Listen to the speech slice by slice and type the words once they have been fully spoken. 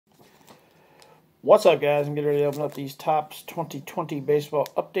What's up, guys? I'm getting ready to open up these Topps 2020 Baseball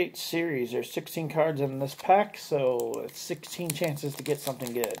Update Series. There's 16 cards in this pack, so it's 16 chances to get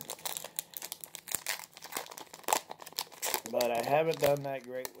something good. But I haven't done that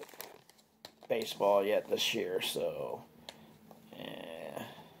great with baseball yet this year, so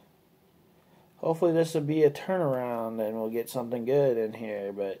hopefully this will be a turnaround and we'll get something good in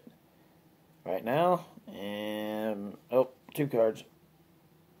here. But right now, two cards.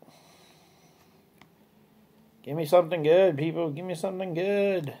 Give me something good, people. Give me something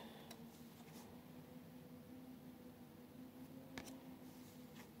good.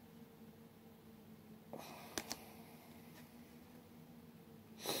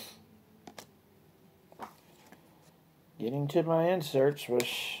 Getting to my inserts,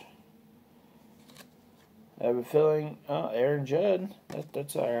 which I have a feeling, Aaron Judd.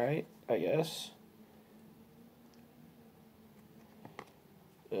 That's all right, I guess.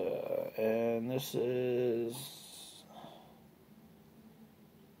 And this is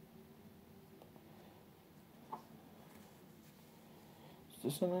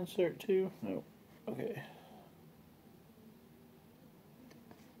this an insert too? No. Okay.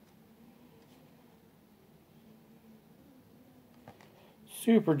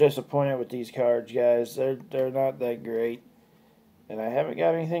 Super disappointed with these cards, guys. They're not that great, and I haven't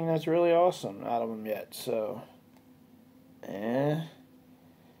got anything that's really awesome out of them yet. So,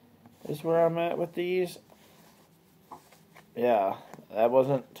 this is where I'm at with these. Yeah, that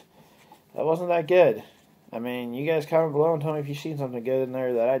wasn't that good. I mean, you guys comment below and tell me if you've seen something good in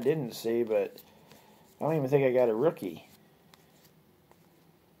there that I didn't see, but I don't even think I got a rookie.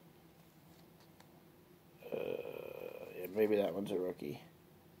 Yeah, maybe that one's a rookie.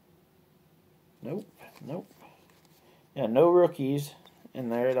 Nope. Yeah, no rookies in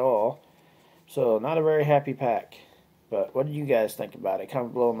there at all. So, not a very happy pack. But what do you guys think about it?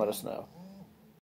 Comment below and let us know.